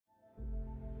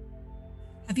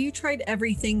Have you tried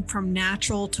everything from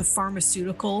natural to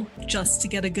pharmaceutical just to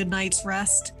get a good night's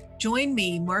rest? Join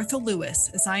me, Martha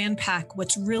Lewis, as I unpack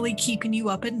what's really keeping you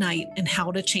up at night and how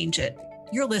to change it.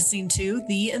 You're listening to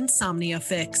The Insomnia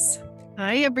Fix.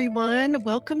 Hi, everyone.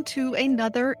 Welcome to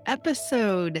another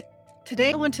episode.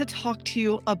 Today, I want to talk to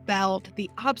you about the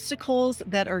obstacles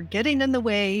that are getting in the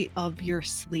way of your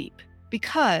sleep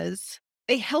because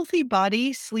a healthy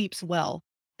body sleeps well.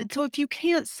 And so, if you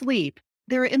can't sleep,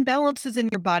 there are imbalances in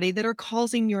your body that are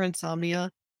causing your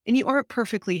insomnia, and you aren't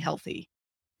perfectly healthy.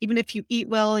 Even if you eat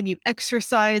well and you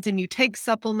exercise and you take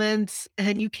supplements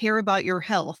and you care about your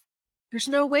health, there's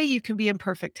no way you can be in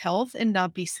perfect health and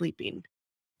not be sleeping.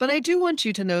 But I do want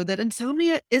you to know that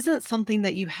insomnia isn't something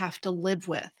that you have to live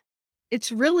with.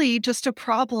 It's really just a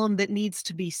problem that needs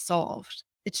to be solved.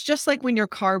 It's just like when your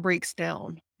car breaks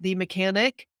down. The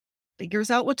mechanic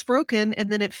figures out what's broken and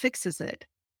then it fixes it.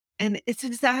 And it's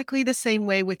exactly the same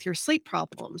way with your sleep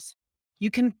problems.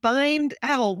 You can find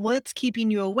out what's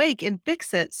keeping you awake and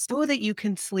fix it so that you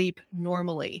can sleep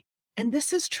normally. And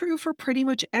this is true for pretty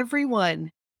much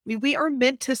everyone. We are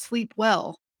meant to sleep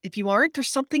well. If you aren't, there's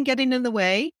something getting in the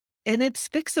way and it's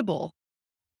fixable.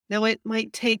 Now, it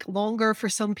might take longer for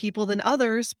some people than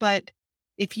others, but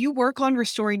if you work on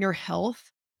restoring your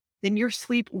health, then your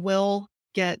sleep will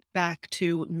get back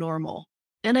to normal.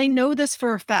 And I know this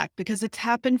for a fact because it's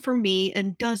happened for me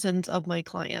and dozens of my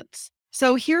clients.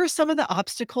 So here are some of the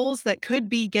obstacles that could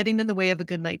be getting in the way of a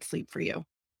good night's sleep for you.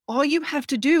 All you have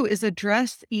to do is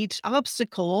address each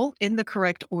obstacle in the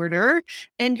correct order,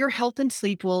 and your health and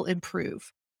sleep will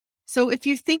improve. So if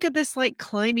you think of this like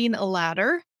climbing a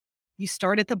ladder, you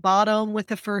start at the bottom with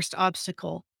the first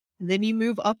obstacle, and then you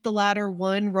move up the ladder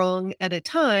one rung at a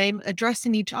time,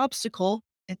 addressing each obstacle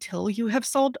until you have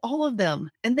solved all of them,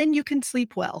 and then you can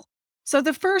sleep well. So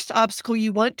the first obstacle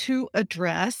you want to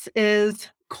address is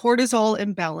cortisol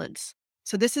imbalance.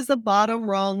 So this is the bottom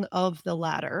rung of the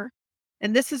ladder,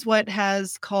 and this is what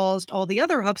has caused all the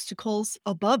other obstacles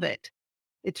above it.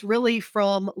 It's really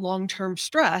from long-term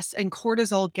stress and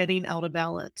cortisol getting out of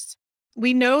balance.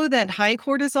 We know that high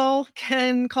cortisol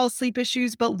can cause sleep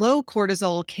issues, but low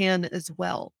cortisol can as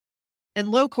well. And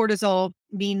low cortisol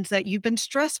means that you've been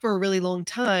stressed for a really long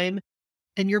time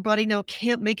and your body now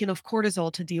can't make enough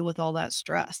cortisol to deal with all that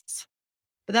stress.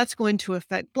 But that's going to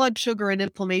affect blood sugar and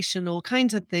inflammation, all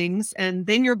kinds of things. And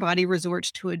then your body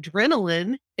resorts to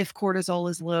adrenaline if cortisol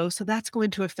is low. So that's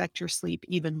going to affect your sleep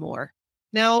even more.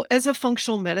 Now, as a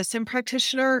functional medicine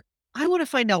practitioner, I want to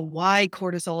find out why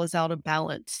cortisol is out of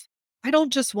balance. I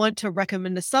don't just want to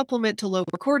recommend a supplement to lower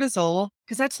cortisol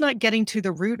because that's not getting to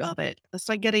the root of it. That's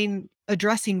not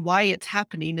addressing why it's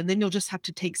happening. And then you'll just have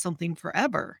to take something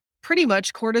forever. Pretty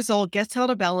much cortisol gets out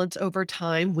of balance over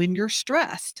time when you're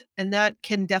stressed. And that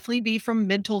can definitely be from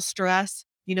mental stress,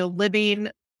 living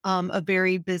a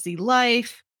very busy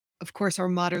life. Of course, our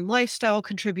modern lifestyle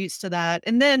contributes to that.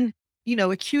 And then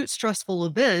acute stressful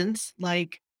events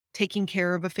like taking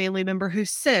care of a family member who's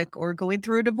sick or going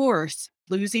through a divorce,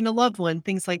 losing a loved one,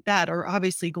 things like that are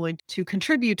obviously going to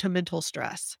contribute to mental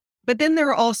stress. But then there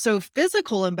are also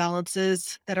physical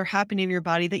imbalances that are happening in your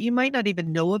body that you might not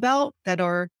even know about that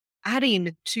are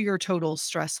adding to your total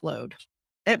stress load.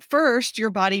 At first, your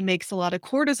body makes a lot of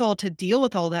cortisol to deal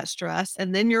with all that stress,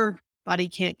 and then your body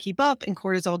can't keep up and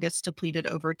cortisol gets depleted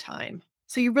over time.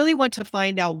 So you really want to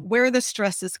find out where the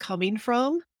stress is coming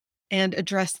from and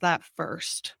address that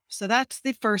first. So that's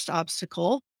the first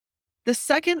obstacle. The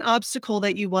second obstacle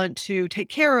that you want to take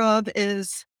care of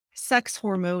is sex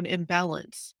hormone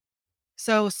imbalance.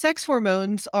 So sex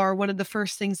hormones are one of the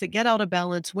first things that get out of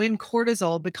balance when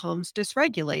cortisol becomes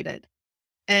dysregulated.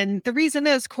 And the reason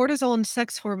is cortisol and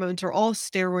sex hormones are all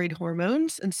steroid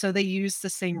hormones, and so they use the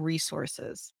same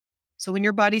resources. So when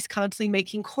your body's constantly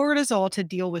making cortisol to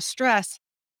deal with stress,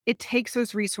 it takes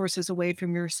those resources away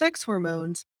from your sex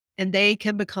hormones and they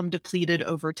can become depleted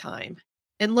over time.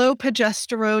 And low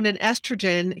progesterone and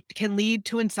estrogen can lead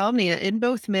to insomnia in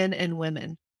both men and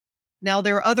women. Now,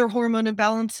 there are other hormone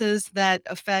imbalances that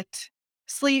affect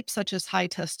sleep, such as high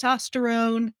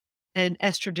testosterone and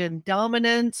estrogen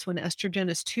dominance, when estrogen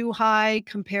is too high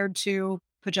compared to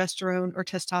progesterone or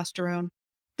testosterone.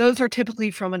 Those are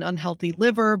typically from an unhealthy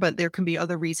liver, but there can be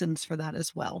other reasons for that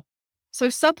as well. So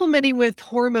supplementing with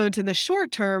hormones in the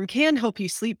short term can help you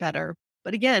sleep better.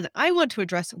 But again, I want to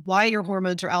address why your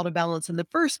hormones are out of balance in the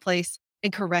first place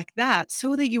and correct that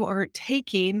so that you aren't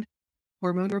taking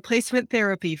hormone replacement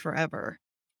therapy forever.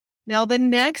 Now, the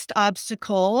next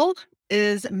obstacle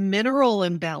is mineral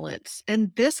imbalance,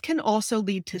 and this can also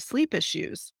lead to sleep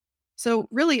issues. So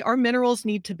really, our minerals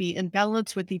need to be in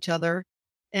balance with each other.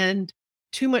 And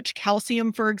Too much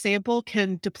calcium, for example,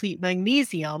 can deplete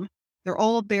magnesium. They're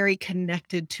all very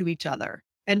connected to each other.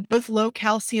 And both low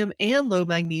calcium and low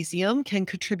magnesium can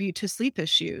contribute to sleep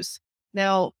issues.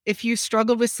 Now, if you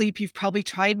struggle with sleep, you've probably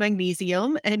tried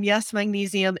magnesium. And yes,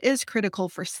 magnesium is critical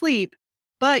for sleep,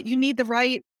 but you need the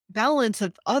right balance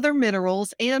of other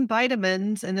minerals and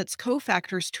vitamins and its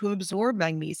cofactors to absorb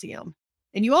magnesium.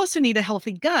 And you also need a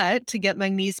healthy gut to get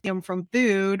magnesium from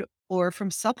food or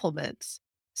from supplements.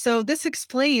 So, this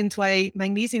explains why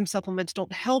magnesium supplements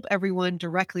don't help everyone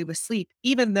directly with sleep,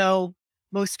 even though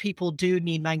most people do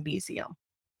need magnesium.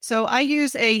 So, I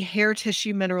use a hair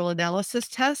tissue mineral analysis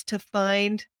test to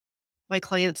find my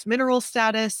client's mineral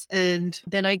status, and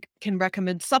then I can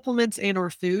recommend supplements and or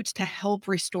foods to help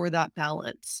restore that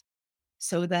balance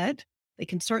so that they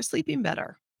can start sleeping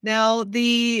better. Now,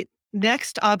 the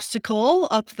next obstacle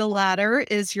up the ladder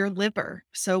is your liver.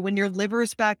 So, when your liver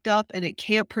is backed up and it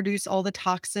can't produce all the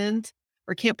toxins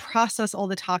or can't process all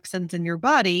the toxins in your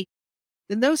body,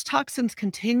 then those toxins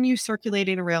continue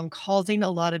circulating around, causing a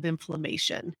lot of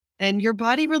inflammation. And your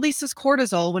body releases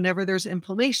cortisol whenever there's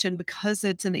inflammation because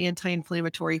it's an anti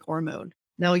inflammatory hormone.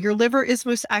 Now, your liver is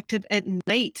most active at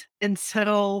night. And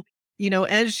so,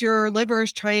 as your liver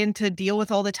is trying to deal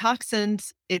with all the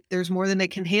toxins, if there's more than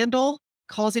it can handle,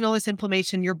 causing all this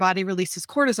inflammation, your body releases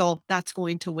cortisol. That's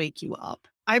going to wake you up.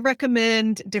 I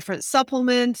recommend different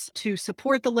supplements to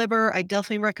support the liver. I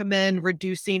definitely recommend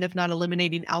reducing, if not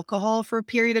eliminating, alcohol for a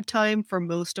period of time for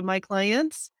most of my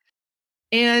clients.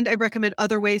 And I recommend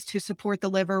other ways to support the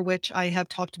liver, which I have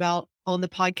talked about on the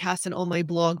podcast and on my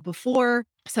blog before,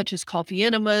 such as coffee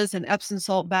enemas and Epsom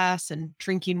salt baths and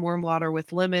drinking warm water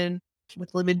with lemon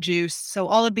juice. So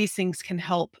all of these things can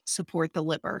help support the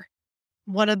liver.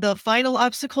 One of the final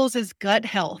obstacles is gut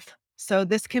health. So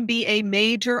this can be a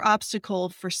major obstacle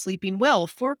for sleeping well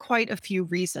for quite a few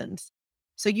reasons.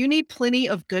 So you need plenty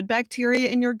of good bacteria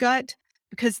in your gut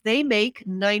because they make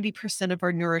 90% of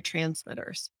our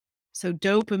neurotransmitters. So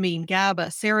dopamine, GABA,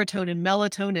 serotonin,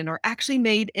 melatonin are actually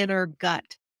made in our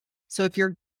gut. So if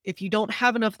you don't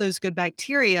have enough of those good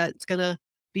bacteria, it's going to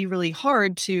be really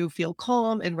hard to feel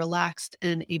calm and relaxed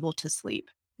and able to sleep.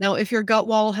 Now, if your gut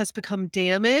wall has become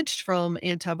damaged from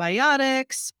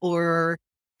antibiotics or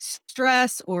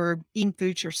stress or eating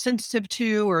foods you're sensitive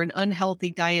to or an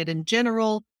unhealthy diet in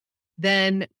general,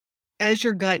 then as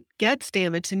your gut gets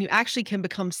damaged, and you actually can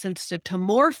become sensitive to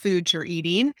more foods you're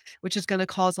eating, which is going to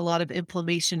cause a lot of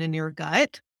inflammation in your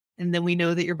gut. And then we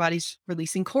know that your body's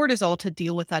releasing cortisol to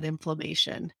deal with that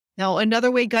inflammation. Now,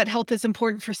 another way gut health is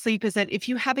important for sleep is that if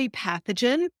you have a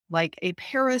pathogen like a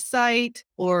parasite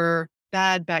or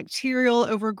bad bacterial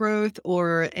overgrowth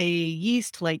or a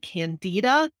yeast like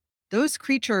Candida, those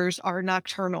creatures are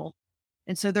nocturnal.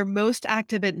 And so they're most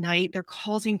active at night. They're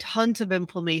causing tons of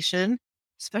inflammation,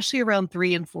 especially around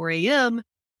 3 and 4 a.m.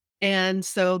 And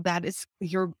so that is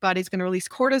your body's going to release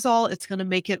cortisol. It's going to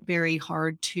make it very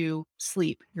hard to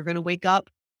sleep. You're going to wake up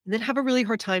and then have a really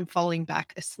hard time falling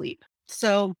back asleep.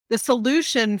 So the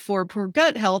solution for poor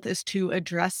gut health is to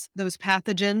address those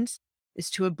pathogens, is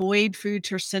to avoid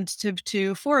foods you're sensitive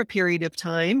to for a period of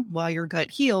time while your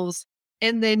gut heals,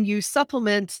 and then use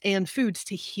supplements and foods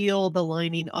to heal the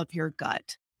lining of your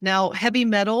gut. Now, heavy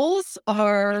metals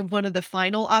are one of the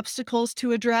final obstacles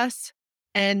to address.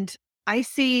 And I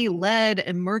see lead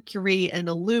and mercury and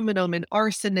aluminum and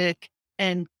arsenic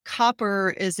and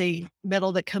copper is a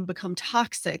metal that can become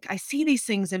toxic. I see these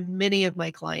things in many of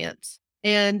my clients.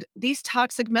 And these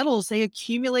toxic metals, they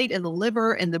accumulate in the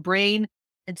liver and the brain.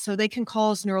 And so they can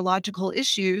cause neurological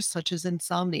issues such as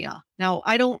insomnia. Now,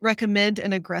 I don't recommend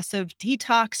an aggressive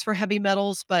detox for heavy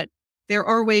metals, but there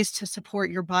are ways to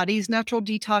support your body's natural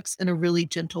detox in a really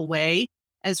gentle way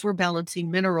as we're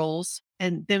balancing minerals.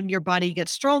 And then your body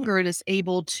gets stronger and is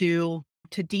able to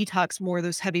detox more of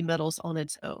those heavy metals on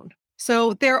its own.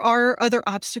 So there are other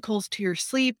obstacles to your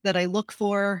sleep that I look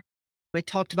for. I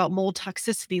talked about mold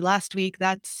toxicity last week.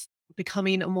 That's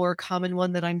becoming a more common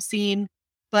one that I'm seeing.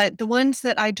 But the ones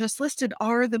that I just listed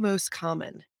are the most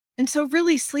common. And so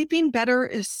really sleeping better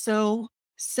is so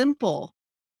simple.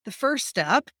 The first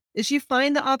step is you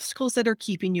find the obstacles that are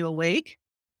keeping you awake.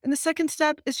 And the second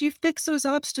step is you fix those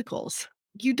obstacles.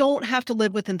 You don't have to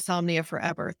live with insomnia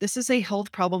forever. This is a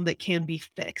health problem that can be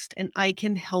fixed, and I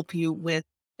can help you with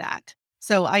that.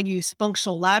 So I use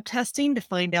functional lab testing to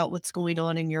find out what's going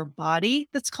on in your body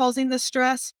that's causing the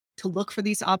stress, to look for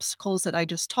these obstacles that I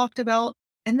just talked about.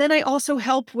 And then I also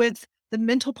help with the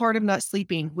mental part of not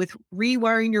sleeping, with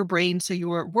rewiring your brain so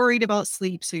you aren't worried about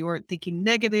sleep, so you aren't thinking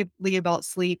negatively about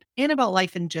sleep and about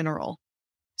life in general.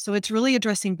 So it's really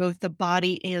addressing both the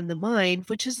body and the mind,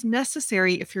 which is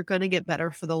necessary if you're going to get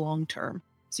better for the long term.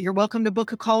 So you're welcome to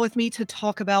book a call with me to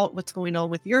talk about what's going on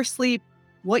with your sleep,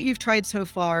 what you've tried so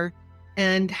far,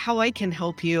 and how I can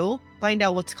help you find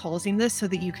out what's causing this so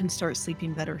that you can start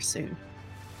sleeping better soon.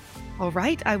 All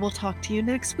right, I will talk to you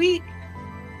next week.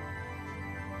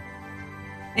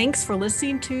 Thanks for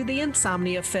listening to The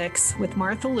Insomnia Fix with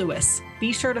Martha Lewis.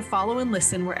 Be sure to follow and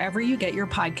listen wherever you get your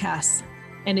podcasts.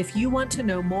 And if you want to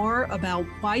know more about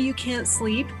why you can't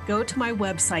sleep, go to my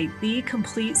website,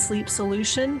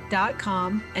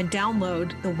 thecompletesleepsolution.com, and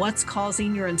download the What's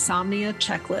Causing Your Insomnia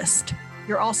checklist.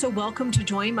 You're also welcome to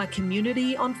join my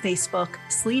community on Facebook,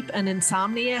 Sleep and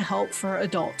Insomnia Help for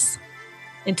Adults.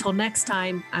 Until next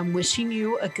time, I'm wishing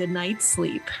you a good night's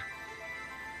sleep.